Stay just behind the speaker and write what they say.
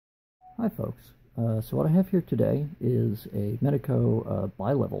Hi folks, so what I have here today is a Medeco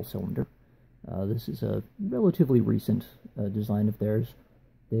Bilevel cylinder. This is a relatively recent design of theirs.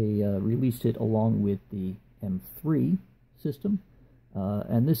 They released it along with the M3 system,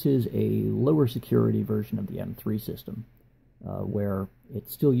 and this is a lower security version of the M3 system, where it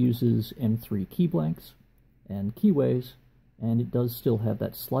still uses M3 key blanks and keyways, and it does still have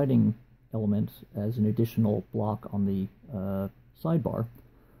that sliding element as an additional block on the sidebar.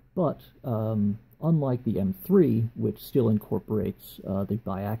 But unlike the M3, which still incorporates the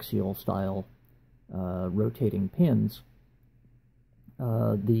biaxial style rotating pins,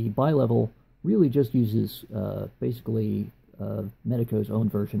 the Bilevel really just uses basically Medeco's own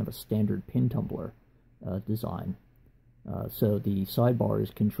version of a standard pin tumbler design. So the sidebar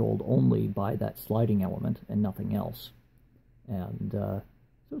is controlled only by that sliding element and nothing else. And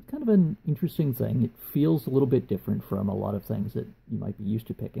so it's kind of an interesting thing. It feels a little bit different from a lot of things that you might be used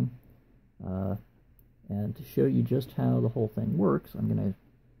to picking. And to show you just how the whole thing works, I'm going to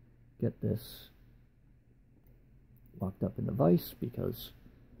get this locked up in the vise because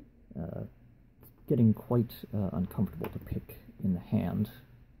it's getting quite uncomfortable to pick in the hand,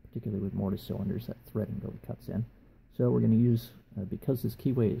 particularly with mortise cylinders. That threading really cuts in. So we're going to use, because this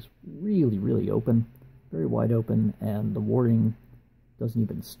keyway is really open, very wide open, and the warding doesn't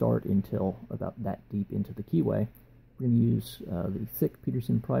even start until about that deep into the keyway. We're going to use the thick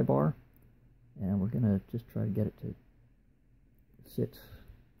Peterson pry bar, and we're going to just try to get it to sit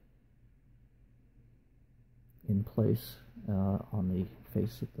in place on the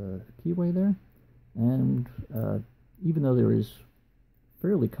face of the keyway there. And even though there is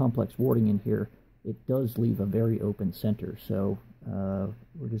fairly complex warding in here, it does leave a very open center, so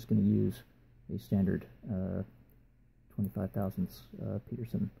we're just going to use a standard 25 thousandths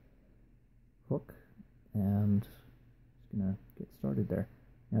Peterson hook, and just gonna get started there.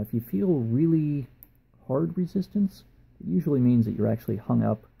 Now, if you feel really hard resistance, it usually means that you're actually hung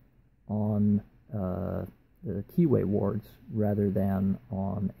up on the keyway wards rather than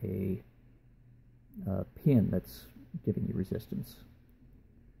on a pin that's giving you resistance.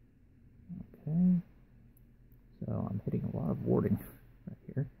 Okay, so I'm hitting a lot of warding right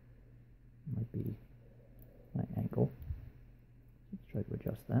here. Might be my angle. Let's try to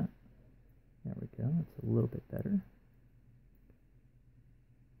adjust that. There we go, that's a little bit better.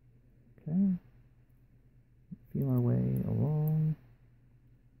 Okay, feel our way along.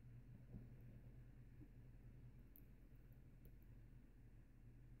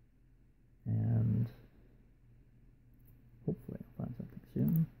 And hopefully I'll find something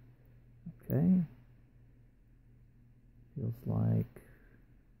soon. Okay, feels like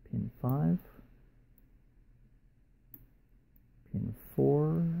pin 5. Pin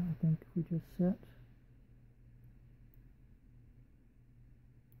 4, I think we just set.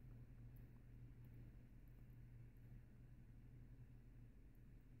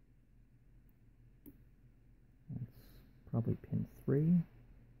 That's probably pin 3.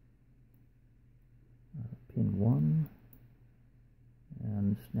 Pin 1.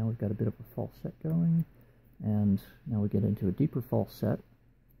 And now we've got a bit of a false set going. And now we get into a deeper false set.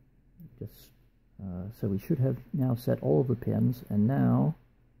 So we should have now set all of the pins, and now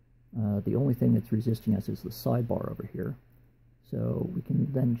the only thing that's resisting us is the sidebar over here. So we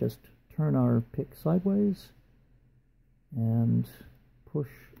can then just turn our pick sideways and push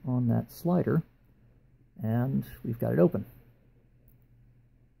on that slider, and we've got it open.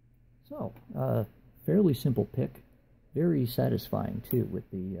 So, fairly simple pick, very satisfying too with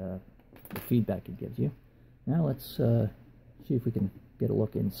the feedback it gives you. Now let's see if we can get a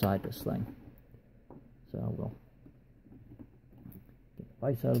look inside this thing. So we'll get the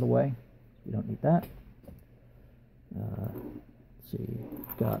vise out of the way. We don't need that. Let's see,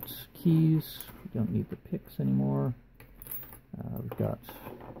 we've got keys. We don't need the picks anymore. We've got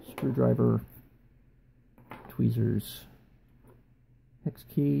screwdriver, tweezers, hex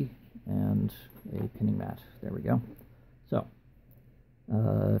key, and a pinning mat. There we go. So,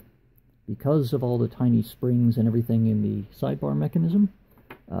 because of all the tiny springs and everything in the sidebar mechanism,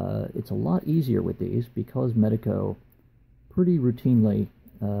 it's a lot easier with these because Medeco pretty routinely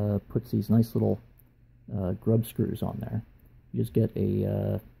puts these nice little grub screws on there. You just get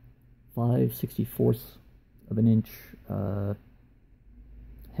a 5/64 of an inch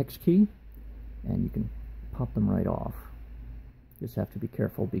hex key, and you can pop them right off. You just have to be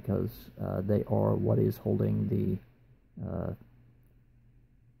careful because they are what is holding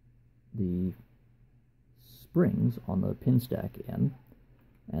the springs on the pin stack in.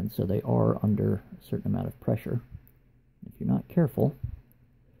 And so they are under a certain amount of pressure. If you're not careful,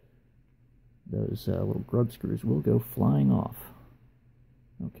 those little grub screws will go flying off.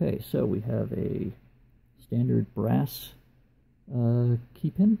 Okay, so we have a standard brass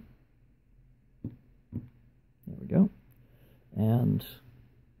key pin. There we go. And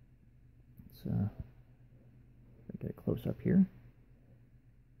let's get a close up here.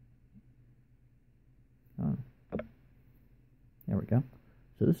 There we go.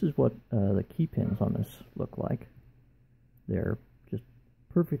 So this is what the key pins on this look like. They're just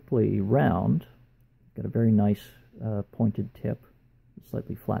perfectly round. Got a very nice pointed tip,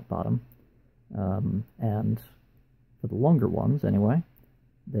 slightly flat bottom. And for the longer ones, anyway,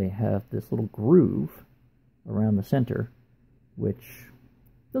 they have this little groove around the center, which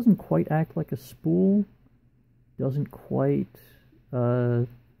doesn't quite act like a spool. Doesn't quite, I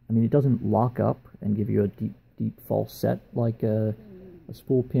mean, it doesn't lock up and give you a deep false set like a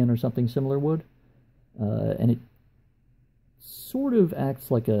spool pin or something similar would. And it sort of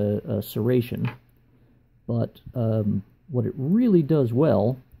acts like a serration, but what it really does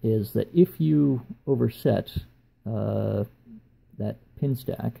well is that if you overset that pin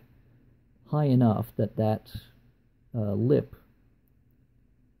stack high enough that that lip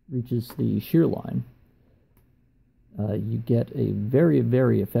reaches the shear line, you get a very,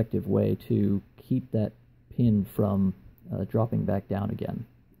 very effective way to keep that pin from dropping back down again.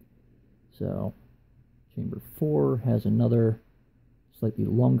 So chamber 4 has another slightly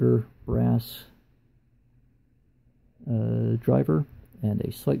longer brass driver and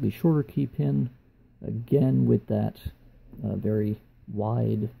a slightly shorter key pin, again with that very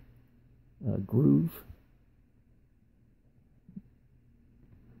wide groove.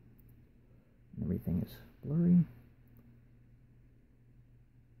 Everything is blurry.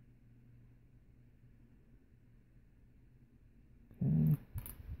 Okay.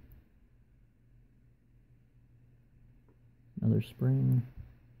 Another spring.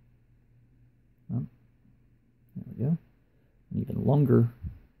 Oh, there we go. An even longer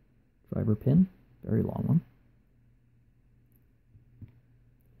driver pin, very long one.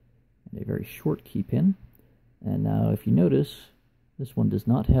 And a very short key pin. And now if you notice, this one does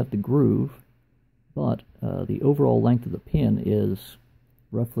not have the groove, but the overall length of the pin is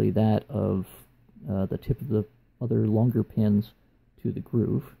roughly that of the tip of the other longer pins to the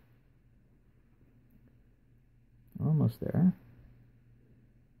groove. Almost there.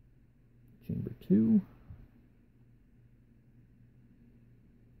 Chamber 2.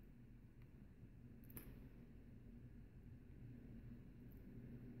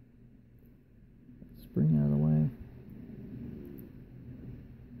 Spring out of the way.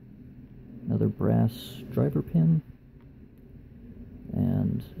 Another brass driver pin.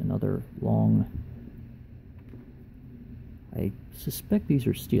 And another long. I suspect these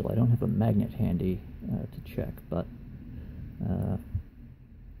are steel. I don't have a magnet handy to check, but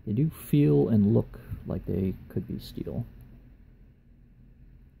they do feel and look like they could be steel.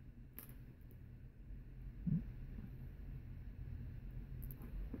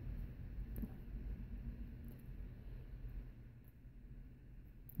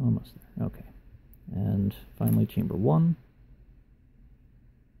 Almost there. Okay. And finally, chamber 1.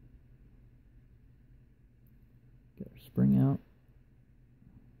 Get our spring out.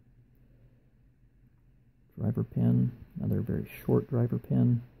 Driver pin, another very short driver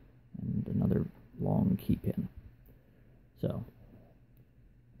pin, and another long key pin. So,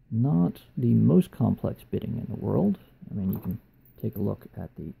 not the most complex bitting in the world. I mean, you can take a look at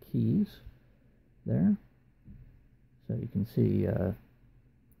the keys there. So you can see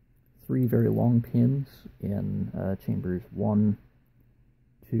 3 very long pins in chambers 1,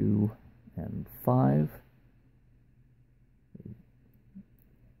 2, and 5.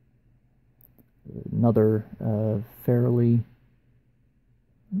 Another fairly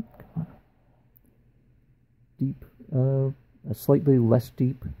deep, a slightly less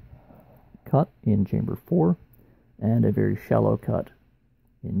deep cut in chamber 4, and a very shallow cut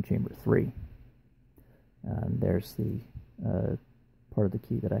in chamber 3. And there's the part of the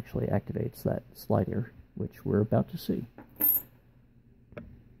key that actually activates that slider, which we're about to see.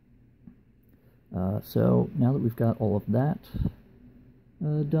 So now that we've got all of that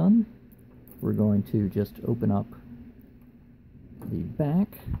done, we're going to just open up the back,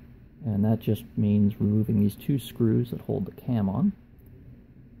 and that just means removing these 2 screws that hold the cam on.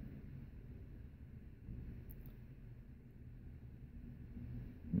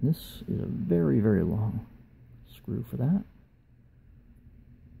 And this is a very, very long screw for that.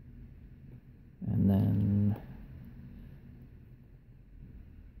 And then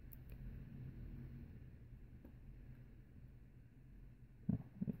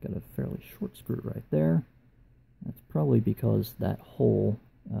got a fairly short screw right there. That's probably because that hole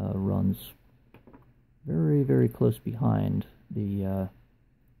runs very, very close behind the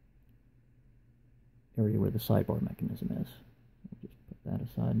area where the sidebar mechanism is. I'll just put that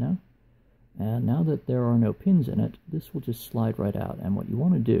aside now. And now that there are no pins in it, this will just slide right out. And what you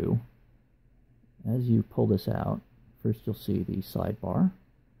want to do, as you pull this out, first you'll see the sidebar.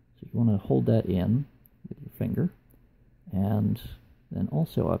 So you want to hold that in with your finger. And then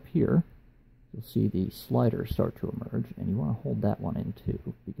also up here, you'll see the slider start to emerge, and you want to hold that one in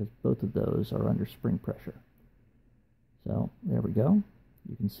too, because both of those are under spring pressure. So there we go.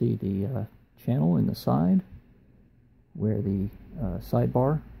 You can see the channel in the side where the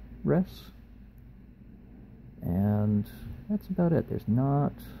sidebar rests. And that's about it. There's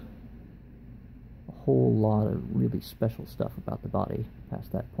not a whole lot of really special stuff about the body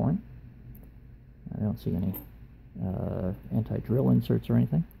past that point. I don't see any anti-drill inserts or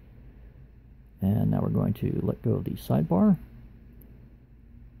anything. And now we're going to let go of the sidebar.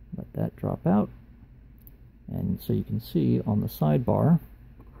 Let that drop out. And so you can see on the sidebar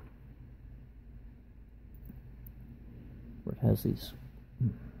where it has these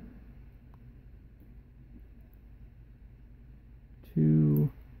two,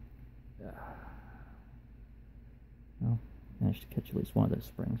 well, managed to catch at least one of those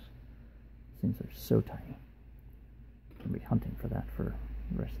springs. These things are so tiny. I'm going to be hunting for that for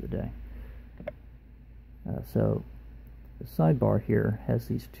the rest of the day. So the sidebar here has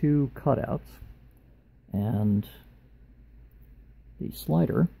these two cutouts, and the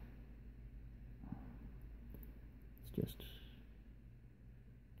slider, let's just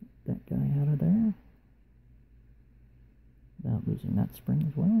get that guy out of there without losing that spring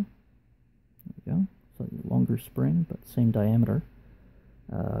as well. There we go. Slightly longer spring, but same diameter.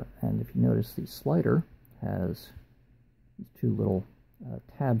 And if you notice, the slider has these two little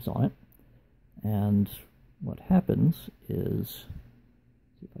tabs on it. And what happens is,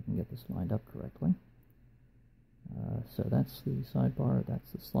 see if I can get this lined up correctly. So that's the sidebar,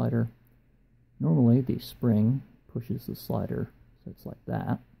 that's the slider. Normally the spring pushes the slider, so it's like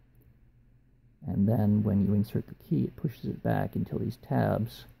that. And then when you insert the key, it pushes it back until these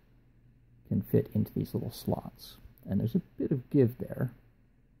tabs can fit into these little slots. And there's a bit of give there,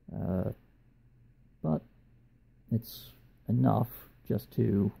 but it's enough just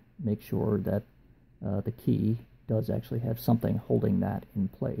to make sure that the key does actually have something holding that in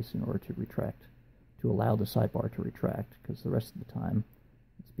place in order to retract, to allow the sidebar to retract, because the rest of the time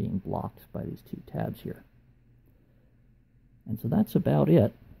it's being blocked by these two tabs here. And so that's about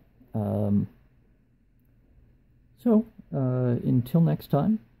it. Until next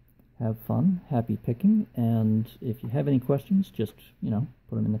time, have fun, happy picking, and if you have any questions, just,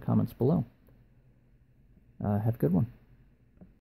 put them in the comments below. Have a good one.